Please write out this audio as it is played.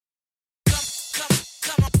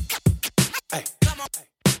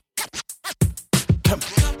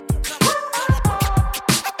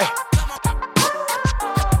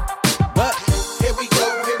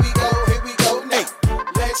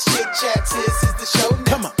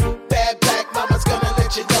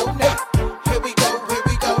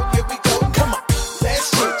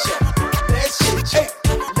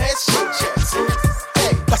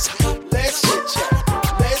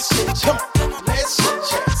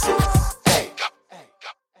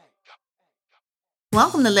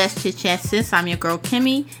Welcome to Let's Chit Chat Sis. I'm your girl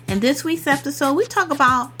Kimmy, and this week's episode we talk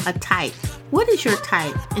about a type. What is your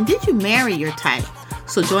type, and did you marry your type?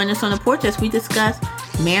 So join us on the porch as we discuss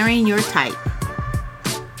marrying your type.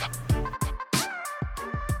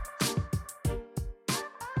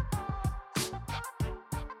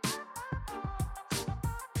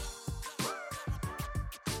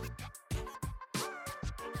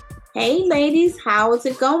 Hey ladies, how is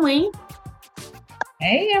it going?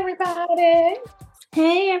 Hey everybody.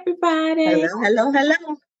 Hey everybody.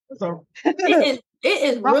 Hello. It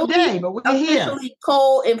is Rough really day, but we're here. officially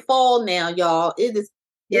cold and fall now, y'all. It is.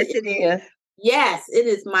 Yes, it is. Yes, it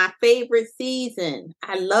is my favorite season.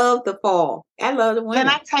 I love the fall. I love the winter.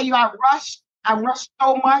 Can I tell you, I rushed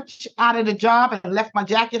so much out of the job and left my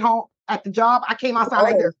jacket home at the job. I came outside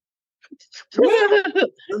like this.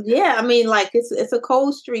 Yeah, I mean, like it's a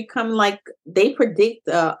cold streak coming. Like they predict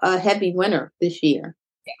a heavy winter this year.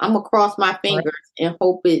 I'm gonna cross my fingers and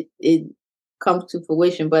hope it comes to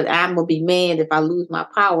fruition. But I'm gonna be mad if I lose my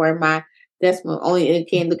power and that's my only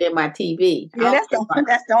can't look at my TV. Yeah, that's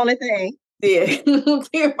the only thing. Yeah, I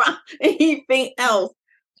don't care about anything else.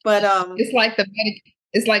 But it's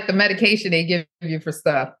like the medication they give you for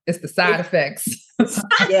stuff. It's the side effects.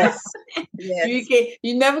 Yes.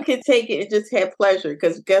 You never can take it and just have pleasure,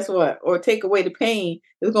 because guess what? Or take away the pain.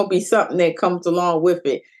 There's gonna be something that comes along with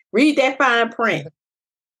it. Read that fine print.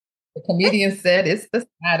 The comedian said it's the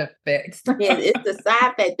side effects. Yeah, it's the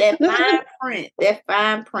side effect. That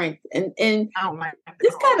fine print. And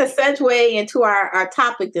this kind of segue into our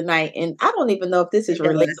topic tonight. And I don't even know if this is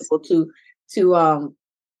relatable to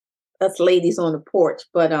us ladies on the porch.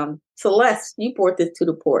 But Celeste, you brought this to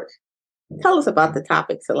the porch. Tell us about the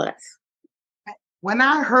topic, Celeste. When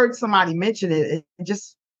I heard somebody mention it,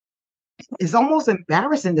 it's almost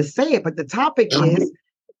embarrassing to say it, but the topic is,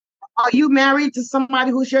 are you married to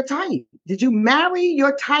somebody who's your type? Did you marry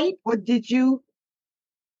your type, or did you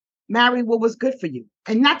marry what was good for you?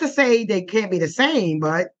 And not to say they can't be the same,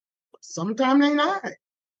 but sometimes they're not.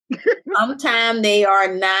 Sometimes they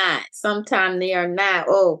are not. Sometimes they are not.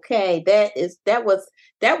 Okay, that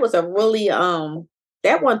was a really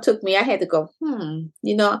that one took me. I had to go.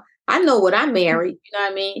 I know what I married. You know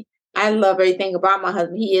what I mean? I love everything about my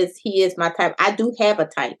husband. He is my type. I do have a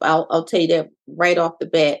type. I'll tell you that right off the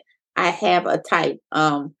bat. I have a type.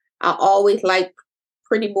 I always like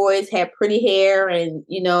pretty boys, have pretty hair, and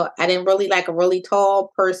I didn't really like a really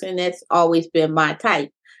tall person. That's always been my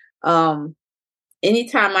type.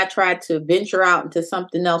 Anytime I tried to venture out into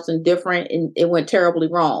something else and different, and it went terribly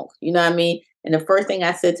wrong. You know what I mean? And the first thing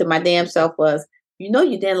I said to my damn self was, you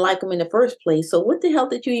didn't like him in the first place. So what the hell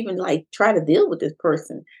did you even try to deal with this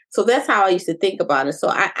person? So that's how I used to think about it. So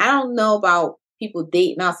I don't know about people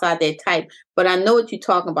dating outside their type, but I know what you're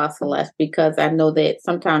talking about, Celeste, because I know that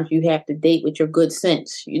sometimes you have to date with your good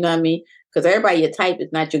sense. You know what I mean? Because everybody your type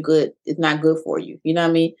is not good for you. You know what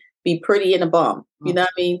I mean? Be pretty and a bum. You know what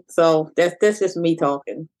I mean? So that's just me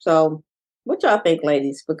talking. So what y'all think,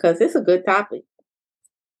 ladies? Because it's a good topic.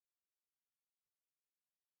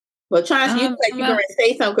 Well, Chance, you like you're going to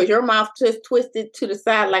say something because your mouth just twisted to the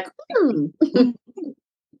side like,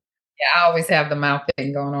 Yeah, I always have the mouth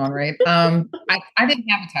thing going on, right? I didn't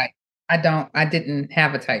have a type. I didn't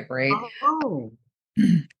have a type, right? Oh.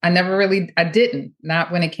 I didn't.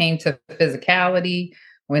 Not when it came to physicality.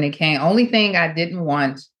 Only thing I didn't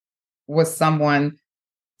want was someone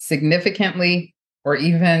significantly or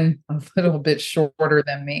even a little bit shorter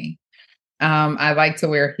than me. I like to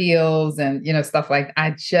wear heels and, stuff like that.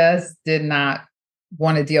 I just did not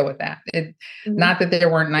want to deal with that. Not that there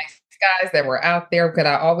weren't nice guys that were out there, but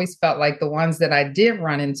I always felt like the ones that I did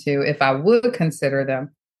run into, if I would consider them,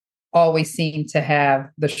 always seemed to have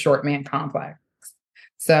the short man complex.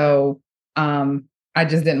 So I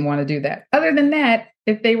just didn't want to do that. Other than that,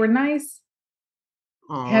 if they were nice,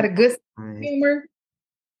 had a good humor,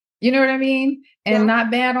 you know what I mean? And not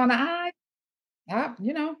bad on the eye,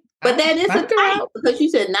 But that is a type, because you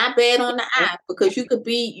said not bad on the eye, because you could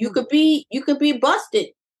be busted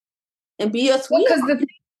and be a sweetheart.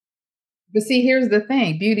 But see, here's the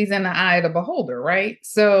thing. Beauty's in the eye of the beholder, right?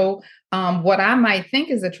 So what I might think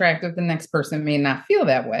is attractive, the next person may not feel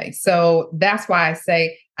that way. So that's why I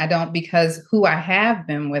say I don't, because who I have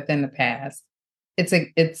been with in the past,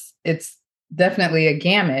 it's definitely a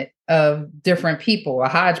gamut of different people, a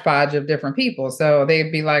hodgepodge of different people. So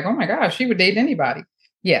they'd be like, oh my gosh, she would date anybody.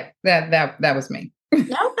 Yeah, that was me. Okay.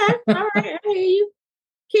 All right. I hear you.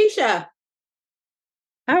 Keisha.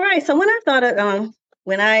 All right. So when I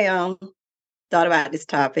thought about this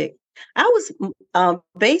topic, I was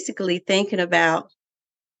basically thinking about,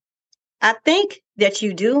 I think that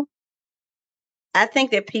you do I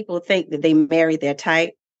think that people think that they marry their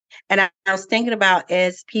type. And I was thinking about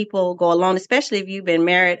as people go along, especially if you've been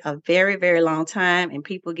married a very, very long time and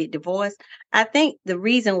people get divorced, I think the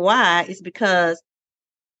reason why is because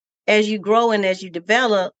as you grow and as you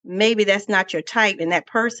develop, maybe that's not your type and that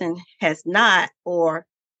person has not or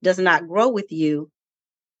does not grow with you,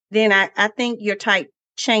 then I think your type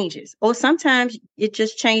changes. Or sometimes it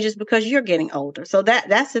just changes because you're getting older. So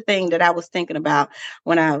that's the thing that I was thinking about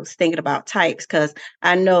when I was thinking about types, because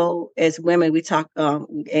I know as women we talk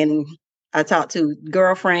and I talk to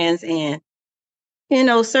girlfriends, and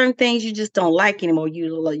certain things you just don't like anymore.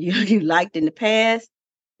 You liked in the past.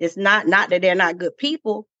 It's not that they're not good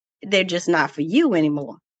people. They're just not for you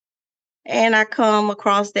anymore. And I come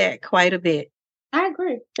across that quite a bit. I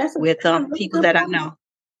agree. With that's a really people good that I point. know.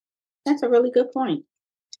 That's a really good point.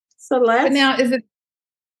 So But now, is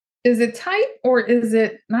it type, or is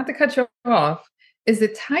it, not to cut you off, is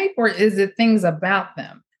it type or is it things about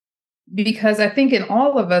them? Because I think in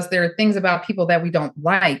all of us, there are things about people that we don't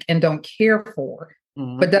like and don't care for.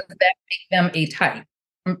 But does that make them a type?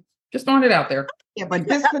 I'm just throwing it out there. Yeah, but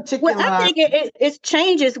this particular... Well, I think it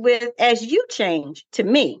changes as you change, to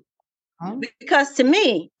me. Because to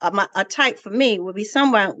me, a type for me would be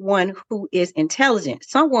someone who is intelligent,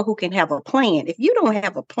 someone who can have a plan. If you don't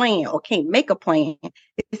have a plan or can't make a plan,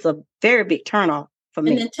 it's a very big turnoff for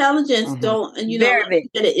me. And intelligence don't, and very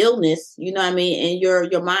big. You get an illness, you know what I mean, and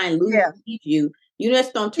your mind loses you. You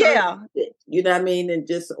just don't turn to it, you know what I mean, and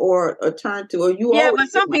just or turn to, or you. Yeah, but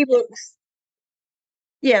some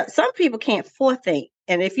people can't forethink,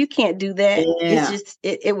 and if you can't do that, it's just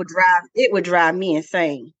it would drive me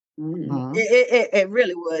insane. Mm-hmm. It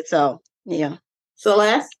really would. So yeah.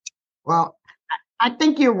 Celeste? Well, I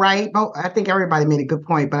think you're right. I think everybody made a good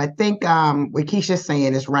point, but I think what Keisha's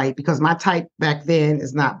saying is right, because my type back then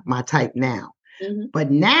is not my type now. Mm-hmm.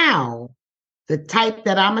 But now, the type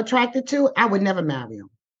that I'm attracted to, I would never marry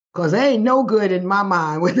him, because there ain't no good in my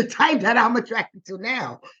mind with the type that I'm attracted to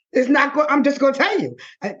now. It's not good. I'm just going to tell you,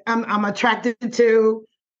 I'm attracted to,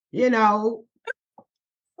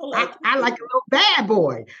 I like a little bad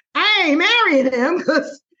boy. I ain't marrying him,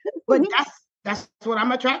 but that's what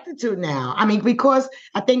I'm attracted to now. I mean, because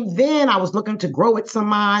I think then I was looking to grow with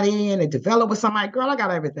somebody and to develop with somebody. Girl, I got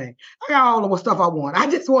everything. I got all the stuff I want. I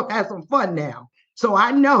just want to have some fun now. So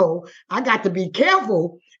I know I got to be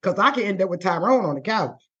careful, because I can end up with Tyrone on the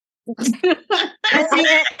couch.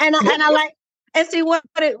 and I like, and see what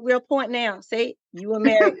a real point now. See, you are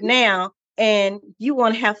married now and you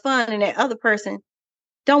want to have fun, and that other person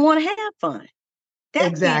don't want to have fun.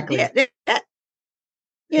 Exactly.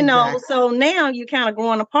 So now you're kind of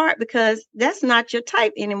growing apart because that's not your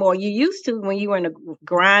type anymore. You used to, when you were in the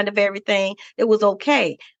grind of everything, it was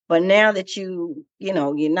okay. But now that you're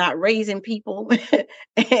not raising people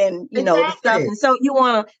and, the stuff. And so you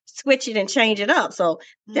want to switch it and change it up. So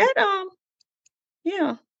that,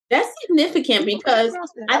 that's significant, because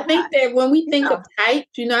I think that when we think of types,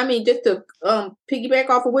 just to piggyback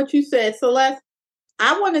off of what you said, Celeste,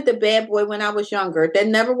 I wanted the bad boy when I was younger. That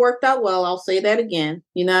never worked out well. I'll say that again.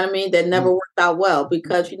 You know what I mean? That never worked out well,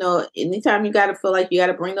 because, anytime you got to feel like you got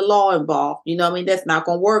to bring the law involved, that's not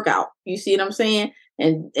going to work out. You see what I'm saying?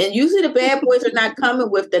 And usually the bad boys are not coming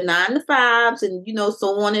with the 9 to 5s and,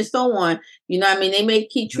 so on and so on. You know what I mean? They may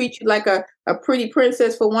treat you like a pretty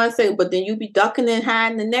princess for 1 second, but then you be ducking and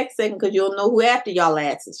hiding the next second, because you'll know who after y'all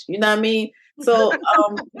asses. You know what I mean? So,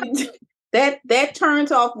 that turns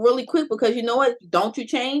off really quick, because you know what? Don't you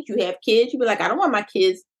change? You have kids. You be like, I don't want my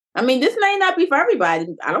kids. I mean, this may not be for everybody.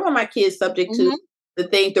 I don't want my kids subject to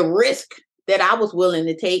the risk that I was willing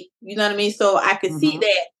to take. You know what I mean? So I can see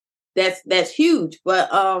that's huge. But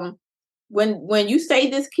when you say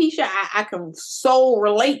this, Keisha, I can so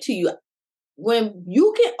relate to you. When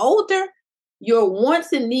you get older, your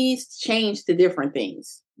wants and needs change to different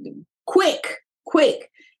things. Quick.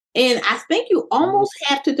 And I think you almost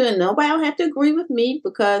have to do it. Nobody don't have to agree with me,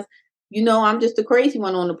 because, I'm just a crazy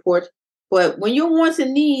one on the porch. But when your wants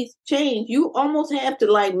and needs change, you almost have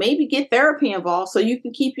to maybe get therapy involved, so you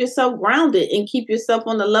can keep yourself grounded and keep yourself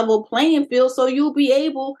on the level playing field, so you'll be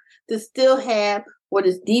able to still have what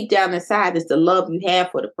is deep down inside is the love you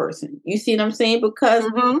have for the person. You see what I'm saying? Because,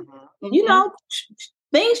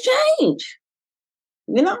 things change.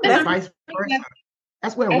 That's vice versa.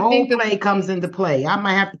 That's where role play comes into play. I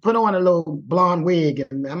might have to put on a little blonde wig,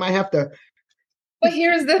 and I might have to. But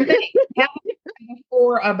here's the thing: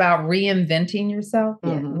 before about reinventing yourself.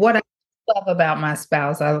 What I love about my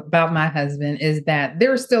spouse, about my husband, is that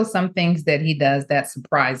there are still some things that he does that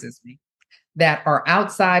surprises me, that are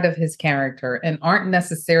outside of his character and aren't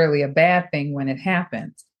necessarily a bad thing when it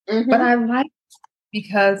happens. But I like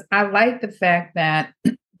because I like the fact that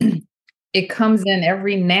it comes in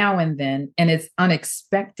every now and then and it's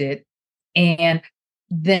unexpected. And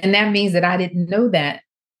then that means that I didn't know that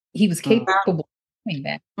he was capable of doing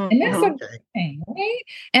that. And that's a good thing, right?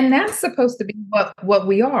 And that's supposed to be what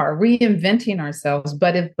we are, reinventing ourselves.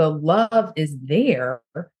 But if the love is there,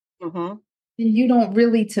 then you don't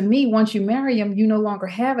really, to me, once you marry them, you no longer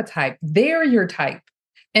have a type. They're your type.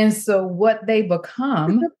 And so what they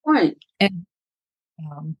become and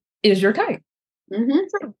is your type.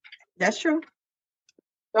 That's true.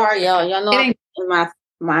 Sorry, y'all. Y'all know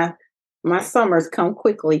my summers come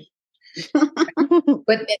quickly.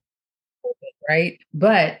 But right.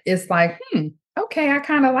 But it's like, okay, I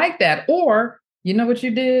kind of like that. Or you know what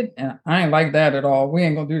you did? And I ain't like that at all. We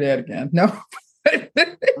ain't gonna do that again. No.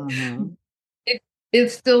 It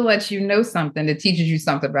still lets you know something. It teaches you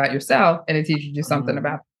something about yourself, and it teaches you something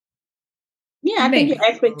about. Yeah, I think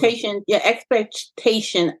your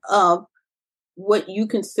expectation of what you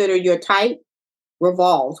consider your type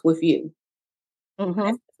revolves with you.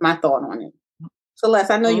 That's my thought on it. So, Les,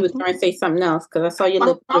 I know you was trying to say something else because I saw you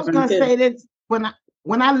look. I was going to say this when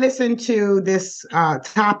I listened to this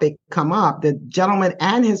topic come up, the gentleman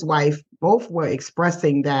and his wife both were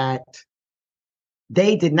expressing that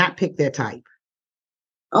they did not pick their type.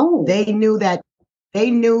 Oh, they knew that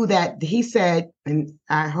he said, and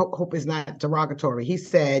I hope it's not derogatory. He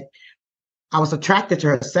said, I was attracted to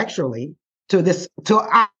her sexually.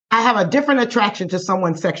 I have a different attraction to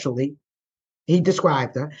someone sexually. He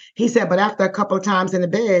described her. He said, but after a couple of times in the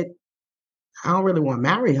bed, I don't really want to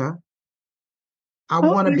marry her. I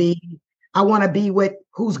want to be with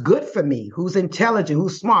who's good for me, who's intelligent,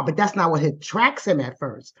 who's smart. But that's not what attracts him at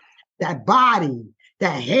first. That body,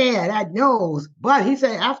 that hair, that nose. But he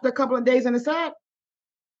said after a couple of days in the sack,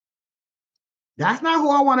 that's not who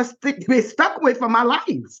I want to be stuck with for my life.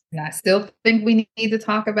 And I still think we need to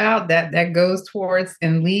talk about that. That goes towards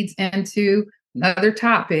and leads into another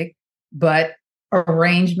topic, but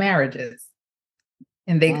arranged marriages.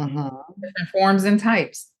 And they different forms and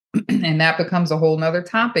types. And that becomes a whole nother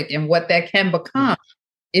topic and what that can become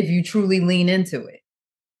if you truly lean into it.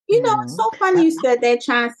 You know, it's so funny you said that,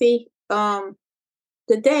 Chauncey.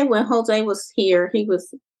 The day when Jose was here, he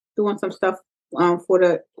was doing some stuff for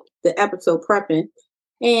the episode prepping,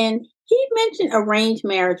 and he mentioned arranged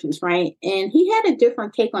marriages, right? And he had a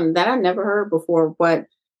different take on that I never heard before. But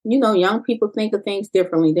you know, young people think of things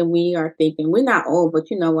differently than we are thinking. We're not old,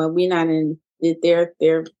 but you know what? We're not in their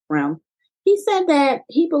realm. He said that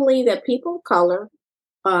he believed that people of color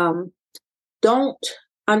don't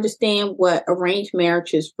understand what arranged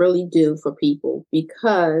marriages really do for people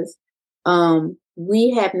because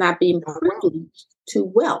we have not been privileged to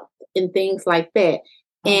wealth and things like that.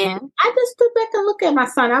 And I just stood back and looked at my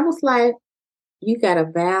son. I was like, you got a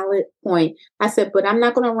valid point. I said, but I'm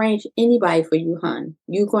not going to arrange anybody for you, hon.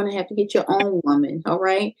 You're going to have to get your own woman, all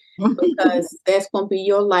right? Because that's going to be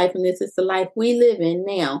your life, and this is the life we live in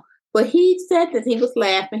now. But he said that he was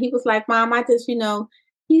laughing. He was like, Mom, I just,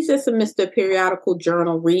 he's just a Mr. Periodical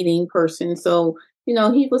Journal reading person. So,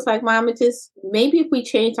 he was like, Mom, it just, maybe if we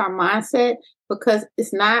change our mindset, because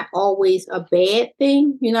it's not always a bad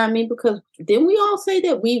thing, you know what I mean? Because then we all say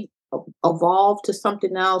that we evolve to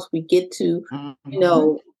something else. We get to,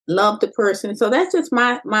 love the person. So that's just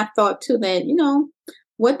my thought too, that,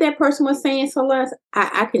 what that person was saying, Celeste,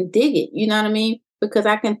 I can dig it. You know what I mean? Because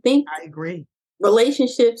I can think. I agree.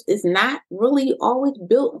 Relationships is not really always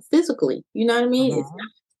built physically. You know what I mean? It's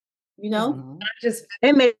not,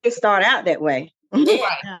 It may start out that way.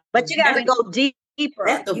 Yeah. But you got to go deeper.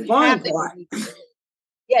 That's the fun part.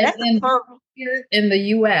 Yeah, that's the fun. Here in the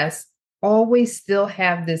US, always still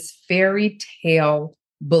have this fairy tale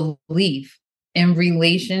belief in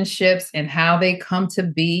relationships and how they come to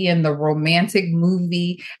be in the romantic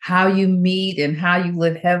movie, how you meet and how you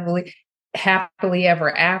live happily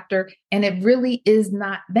ever after. And it really is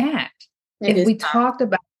not that. If we talked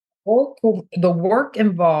about the work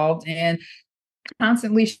involved and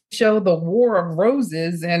constantly show the war of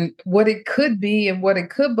roses and what it could be and what it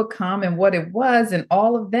could become and what it was and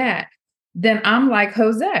all of that, then I'm like,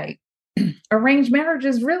 Jose, arranged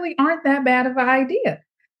marriages really aren't that bad of an idea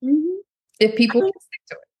if people can stick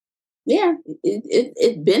to it. Yeah,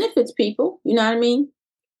 it benefits people. You know what I mean?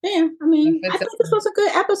 Yeah, I mean, I think this was a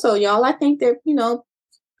good episode, y'all. I think that,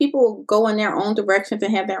 people go in their own directions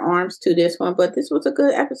and have their arms to this one, but this was a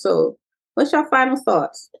good episode. What's your final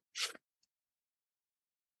thoughts?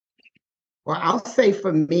 Well, I'll say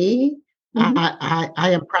for me, I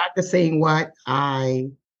am practicing what I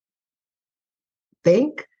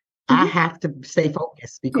think. I have to stay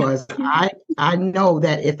focused because I know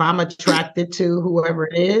that if I'm attracted to whoever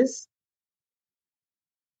it is,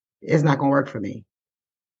 it's not going to work for me.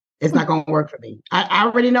 It's not going to work for me. I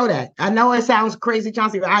already know that. I know it sounds crazy,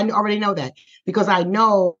 Chauncey, but I already know that because I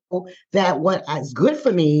know that what is good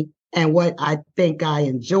for me and what I think I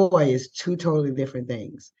enjoy is two totally different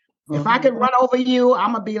things. If I could run over you,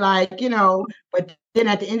 I'm going to be like, but then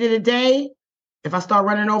at the end of the day, if I start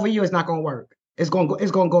running over you, it's not going to work. It's going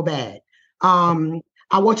to go bad.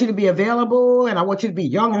 I want you to be available and I want you to be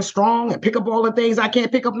young and strong and pick up all the things I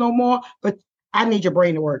can't pick up no more, but I need your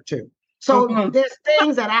brain to work too. So there's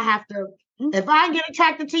things that I have to, if I get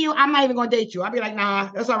attracted to you, I'm not even going to date you. I'll be like,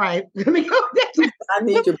 nah, that's all right. Let me go. I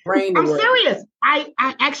need your brain to I'm work. serious. I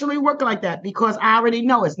actually work like that because I already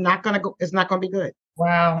know it's not going to be good.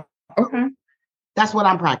 Wow. Okay. That's what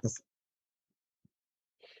I'm practicing.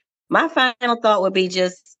 My final thought would be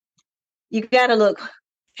just, you got to look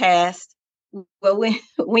past, well,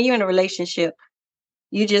 when you're in a relationship,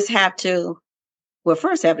 you just have to, well,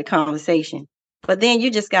 first have the conversation, but then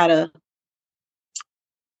you just got to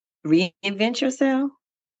reinvent yourself,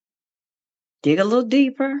 dig a little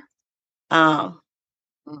deeper.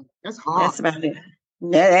 That's hard. That's about it.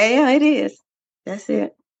 Yeah, it is. That's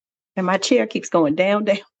it. And my chair keeps going down,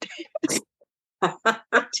 down, down.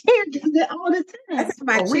 Chair does that all the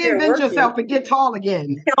time. Reinvent yourself and get tall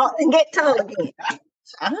again. And get tall again.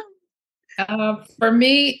 For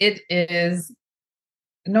me, it is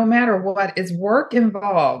no matter what, is work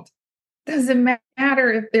involved. Doesn't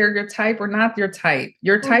matter if they're your type or not your type.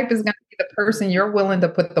 Your type is going to be the person you're willing to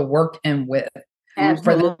put the work in with.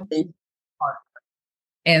 Absolutely.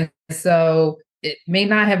 And so it may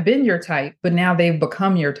not have been your type, but now they've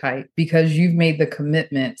become your type because you've made the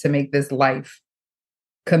commitment to make this life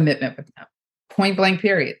commitment with them. Point blank,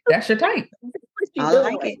 period. That's your type. I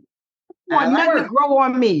like it. I want nothing to grow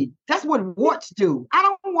on me. That's what warts do. I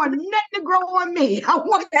don't want nothing to grow on me. I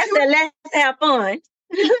want let's have fun.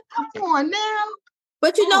 Come on now.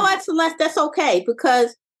 But you know what, Celeste? That's okay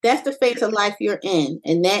because that's the phase of life you're in.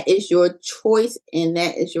 And that is your choice and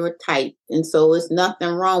that is your type. And so it's nothing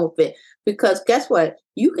wrong with it. Because guess what?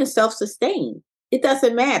 You can self-sustain. It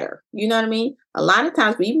doesn't matter. You know what I mean? A lot of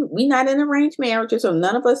times we not in arranged marriages or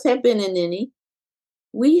none of us have been in any.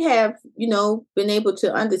 We have, been able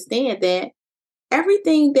to understand that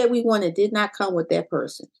everything that we wanted did not come with that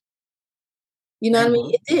person. You know what I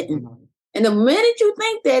mean? It didn't. And the minute you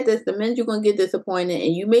think that, that's the minute you're going to get disappointed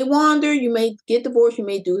and you may wander, you may get divorced, you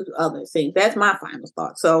may do other things. That's my final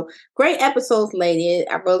thought. So great episodes, lady.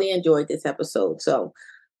 I really enjoyed this episode. So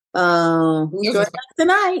who's joining us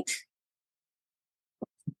tonight?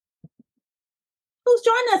 Who's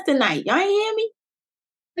joining us tonight? Y'all ain't hear me?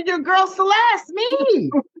 Your girl Celeste, me.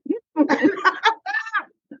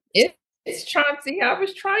 It's Chauncey. I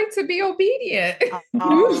was trying to be obedient.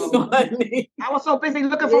 I was so busy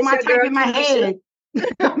looking for my type in my head.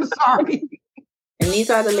 I'm sorry. And these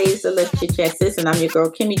are the ladies of Let's Chit Chat Sis, and I'm your girl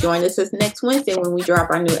Kimmy. Join us next Wednesday when we drop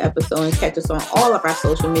our new episode and catch us on all of our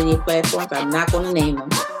social media platforms. I'm not going to name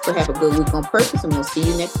them. So have a good week on purpose, and we'll see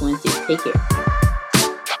you next Wednesday. Take care.